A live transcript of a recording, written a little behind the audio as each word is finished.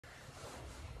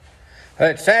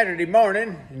It's Saturday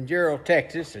morning in Gerald,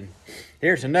 Texas, and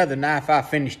here's another knife I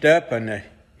finished up in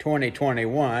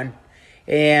 2021.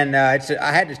 And I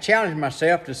had to challenge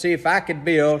myself to see if I could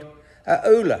build a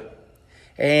Ula.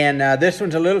 And this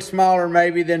one's a little smaller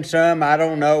maybe than some. I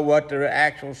don't know what the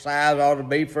actual size ought to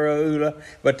be for a Ula,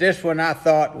 but this one I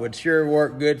thought would sure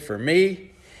work good for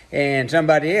me and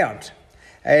somebody else.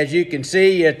 As you can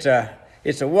see, it's a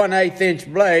 1/8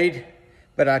 inch blade,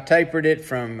 but I tapered it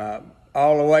from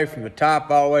all the way from the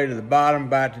top all the way to the bottom,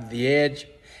 about to the edge.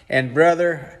 And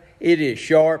brother, it is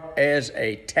sharp as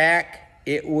a tack.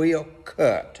 It will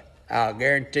cut, I'll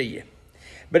guarantee you.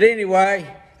 But anyway,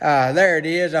 there it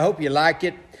is. I hope you like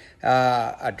it.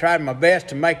 I tried my best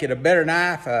to make it a better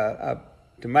knife,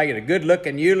 to make it a good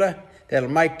looking Ula that'll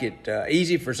make it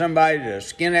easy for somebody to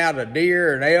skin out a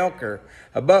deer or an elk or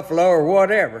a buffalo or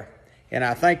whatever. And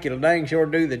I think it'll dang sure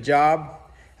do the job.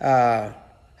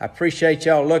 I appreciate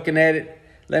y'all looking at it.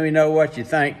 Let me know what you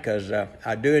think, because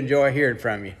I do enjoy hearing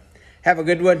from you. Have a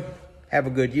good one. Have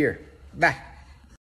a good year. Bye.